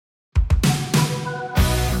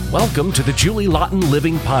Welcome to the Julie Lawton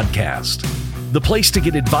Living Podcast, the place to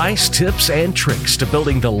get advice, tips, and tricks to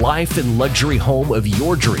building the life and luxury home of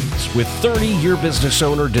your dreams with 30-year business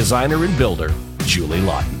owner, designer, and builder, Julie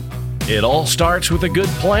Lawton. It all starts with a good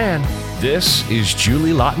plan. This is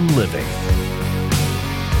Julie Lawton Living.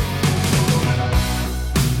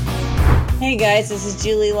 Hey guys, this is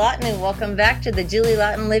Julie Lawton and welcome back to the Julie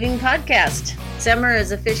Lawton Living Podcast. Summer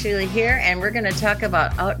is officially here and we're going to talk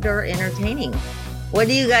about outdoor entertaining. What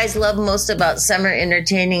do you guys love most about summer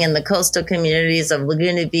entertaining in the coastal communities of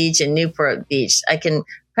Laguna Beach and Newport Beach? I can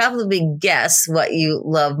probably guess what you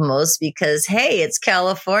love most because, hey, it's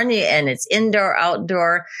California and it's indoor,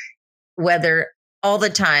 outdoor weather all the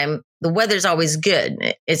time. The weather's always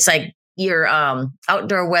good. It's like your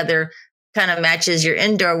outdoor weather kind of matches your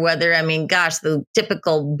indoor weather. I mean, gosh, the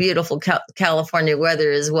typical beautiful California weather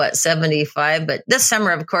is 75, but this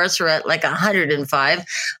summer, of course, we're at like 105.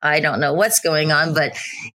 I don't know what's going on, but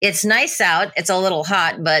it's nice out. It's a little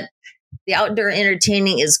hot, but the outdoor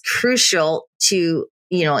entertaining is crucial to,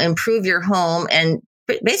 improve your home and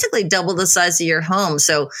basically double the size of your home.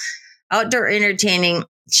 So outdoor entertaining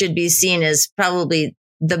should be seen as probably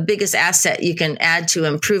the biggest asset you can add to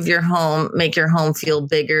improve your home, make your home feel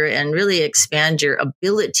bigger, and really expand your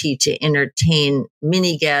ability to entertain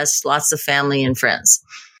many guests, lots of family and friends.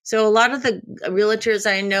 So a lot of the realtors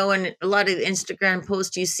I know and a lot of Instagram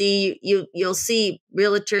posts you'll see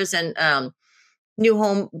realtors and new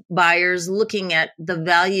home buyers looking at the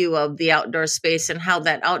value of the outdoor space and how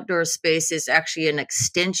that outdoor space is actually an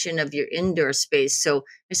extension of your indoor space. So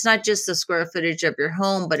it's not just the square footage of your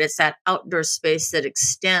home, but it's that outdoor space that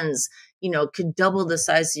extends, could double the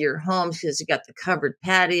size of your home because you got the covered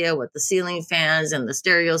patio with the ceiling fans and the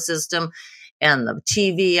stereo system and the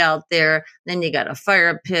TV out there. Then you got a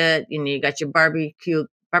fire pit, you got your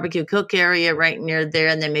barbecue cook area right near there.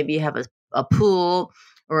 And then maybe you have a pool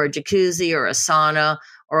or a jacuzzi or a sauna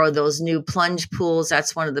or those new plunge pools.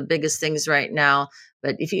 That's one of the biggest things right now.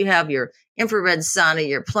 But if you have your infrared sauna,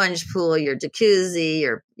 your plunge pool, your jacuzzi,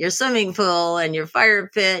 your swimming pool and your fire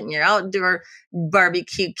pit and your outdoor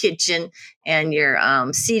barbecue kitchen and your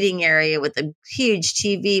seating area with a huge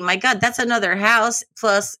TV, my God, that's another house.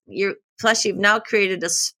 Plus you've now created a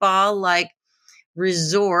spa-like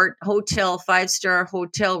resort, hotel, 5-star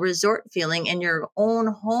hotel resort feeling in your own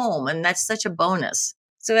home. And that's such a bonus.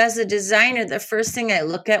 So as a designer, the first thing I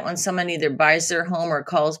look at when someone either buys their home or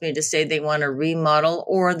calls me to say they want to remodel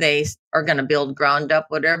or they are going to build ground up,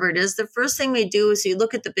 whatever it is, the first thing we do is you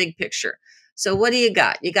look at the big picture. So what do you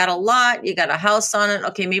got? You got a lot, you got a house on it.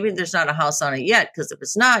 Okay, maybe there's not a house on it yet because if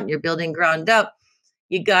it's not, you're building ground up.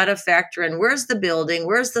 You got to factor in where's the building,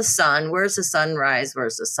 where's the sun, where's the sunrise,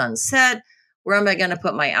 where's the sunset, where am I going to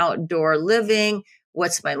put my outdoor living?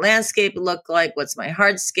 What's my landscape look like? What's my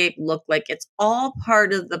hardscape look like? It's all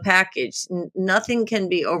part of the package. Nothing can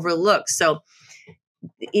be overlooked. So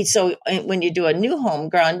when you do a new home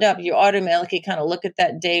ground up, you automatically kind of look at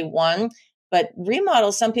that day one. But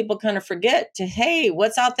remodel, some people kind of forget hey,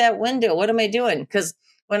 what's out that window? What am I doing? Because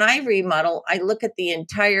when I remodel, I look at the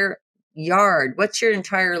entire yard. What's your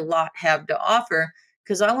entire lot have to offer?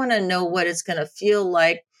 Because I want to know what it's going to feel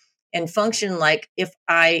like and function like if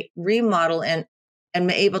I remodel and am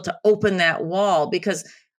able to open that wall. Because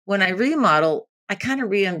when I remodel, I kind of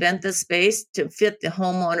reinvent the space to fit the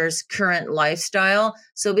homeowner's current lifestyle.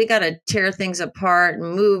 So we got to tear things apart,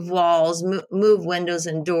 move walls, move windows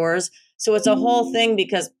and doors. So it's a whole thing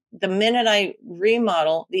because the minute I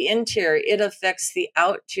remodel the interior, it affects the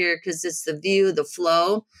outerior because it's the view, the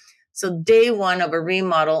flow. So day one of a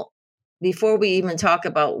remodel, before we even talk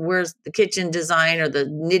about where's the kitchen design or the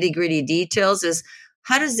nitty gritty details, is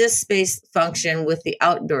how does this space function with the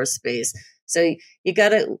outdoor space? So you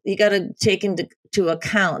gotta take into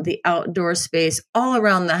account the outdoor space all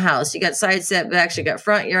around the house. You got side setbacks, you got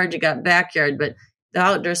front yard, you got backyard, but the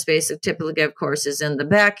outdoor space typically, of course, is in the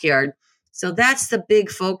backyard. So that's the big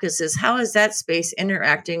focus is how is that space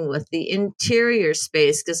interacting with the interior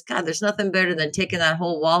space? Because God, there's nothing better than taking that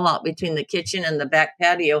whole wall out between the kitchen and the back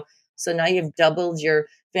patio. So now you've doubled your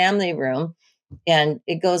family room. And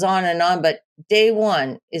it goes on and on. But day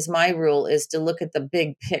one is my rule is to look at the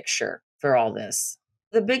big picture for all this.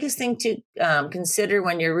 The biggest thing to consider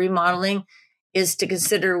when you're remodeling is to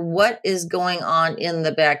consider what is going on in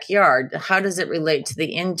the backyard. How does it relate to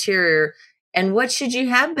the interior? And what should you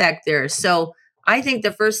have back there? So I think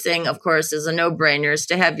the first thing, of course, is a no-brainer is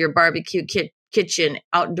to have your barbecue kitchen,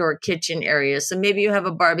 outdoor kitchen area. So maybe you have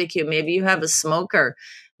a barbecue, maybe you have a smoker.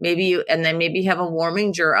 Maybe you have a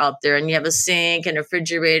warming jar out there and you have a sink and a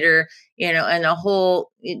refrigerator, and a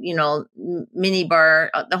whole, mini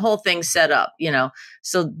bar, the whole thing set up,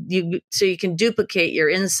 so you can duplicate your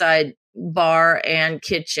inside bar and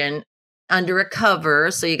kitchen under a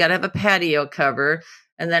cover. So you got to have a patio cover.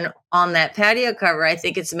 And then on that patio cover, I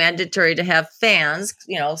think it's mandatory to have fans,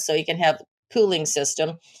 so you can have cooling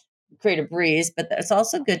system, create a breeze, but it's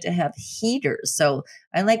also good to have heaters. So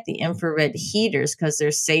I like the infrared heaters because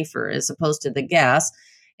they're safer as opposed to the gas.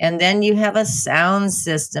 And then you have a sound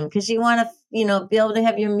system because you want to, be able to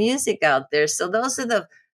have your music out there. So those are the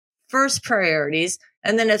first priorities.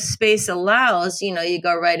 And then if space allows, you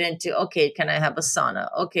go right into, okay, can I have a sauna?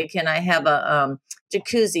 Okay, can I have a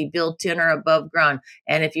jacuzzi built in or above ground?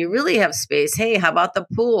 And if you really have space, hey, how about the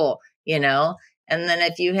pool, And then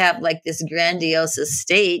if you have like this grandiose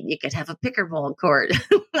estate, you could have a pickleball court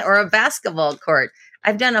or a basketball court.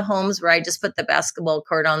 I've done a homes where I just put the basketball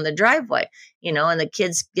court on the driveway, and the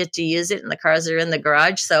kids get to use it and the cars are in the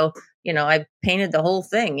garage. So, I painted the whole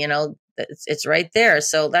thing, it's right there.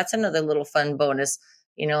 So that's another little fun bonus,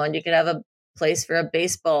 and you could have a place for a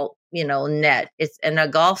baseball, net. And a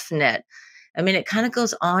golf net. I mean, it kind of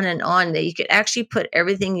goes on and on that you could actually put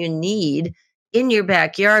everything you need in your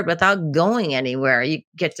backyard without going anywhere. You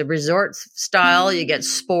get the resort style, you get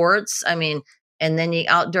sports. I mean, and then you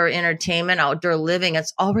outdoor entertainment, outdoor living,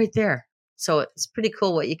 it's all right there. So it's pretty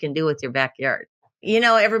cool what you can do with your backyard.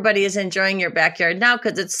 Everybody is enjoying your backyard now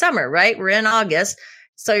because it's summer, right? We're in August.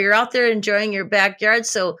 So you're out there enjoying your backyard.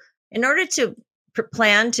 So in order to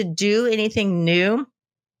plan to do anything new,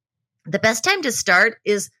 the best time to start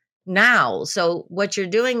is now. So what you're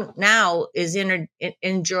doing now is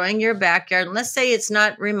enjoying your backyard. And let's say it's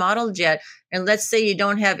not remodeled yet. And let's say you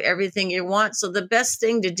don't have everything you want. So the best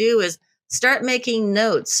thing to do is start making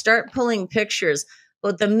notes, start pulling pictures.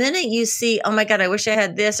 But the minute you see, oh my God, I wish I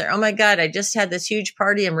had this, or oh my God, I just had this huge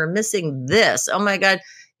party and we're missing this. Oh my God,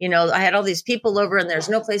 I had all these people over and there's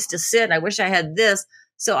no place to sit. I wish I had this.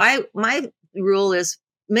 So my rule is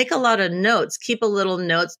make a lot of notes, keep a little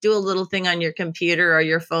notes, do a little thing on your computer or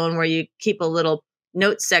your phone where you keep a little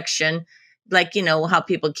note section, like, how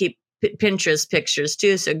people keep Pinterest pictures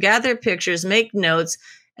too. So gather pictures, make notes,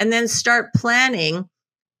 and then start planning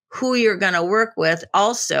who you're going to work with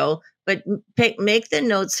also. But make the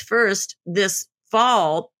notes first this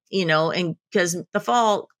fall, and because the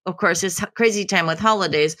fall, of course, is crazy time with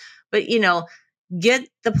holidays, but, get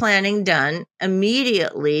the planning done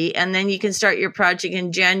immediately. And then you can start your project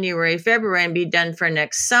in January, February, and be done for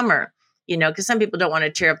next summer, because some people don't want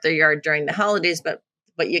to tear up their yard during the holidays, but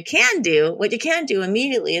what you can do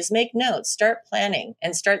immediately is make notes, start planning,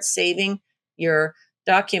 and start saving your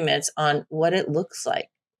documents on what it looks like.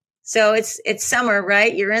 So it's summer,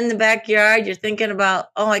 right? You're in the backyard. You're thinking about,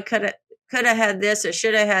 oh, I could have had this or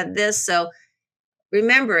should have had this. So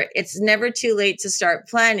remember, it's never too late to start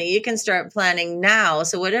planning. You can start planning now.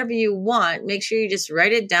 So whatever you want, make sure you just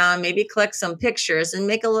write it down, maybe collect some pictures and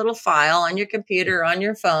make a little file on your computer or on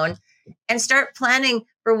your phone and start planning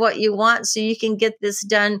for what you want so you can get this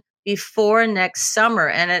done before next summer.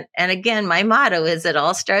 And again, my motto is it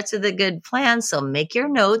all starts with a good plan. So make your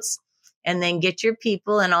notes and then get your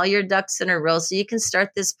people and all your ducks in a row so you can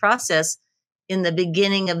start this process in the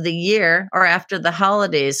beginning of the year or after the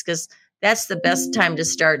holidays, because that's the best time to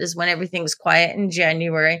start is when everything's quiet in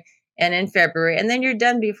January and in February, and then you're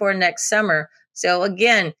done before next summer. So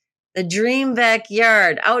again, the dream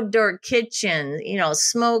backyard, outdoor kitchen,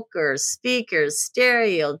 smokers, speakers,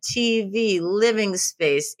 stereo, TV, living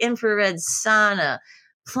space, infrared sauna,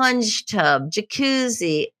 plunge tub,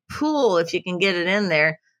 jacuzzi, pool, if you can get it in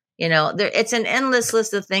there. It's an endless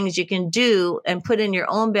list of things you can do and put in your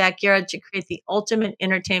own backyard to create the ultimate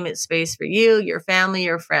entertainment space for you, your family,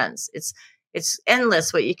 your friends. It's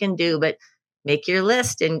endless what you can do, but make your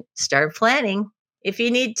list and start planning. If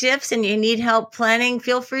you need tips and you need help planning,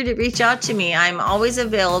 feel free to reach out to me. I'm always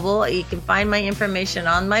available. You can find my information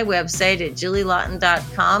on my website at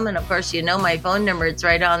julielawton.com. And of course, my phone number. It's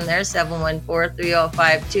right on there,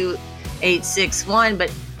 714-305-2861.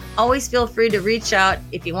 But always feel free to reach out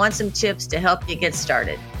if you want some tips to help you get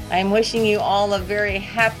started. I'm wishing you all a very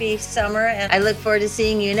happy summer, and I look forward to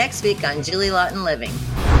seeing you next week on Julie Lawton Living.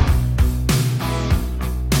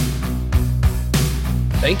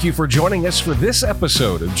 Thank you for joining us for this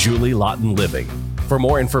episode of Julie Lawton Living. For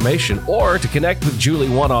more information or to connect with Julie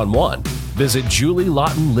one-on-one, visit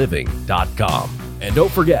julielawtonliving.com. And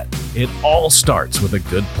don't forget, it all starts with a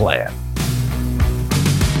good plan.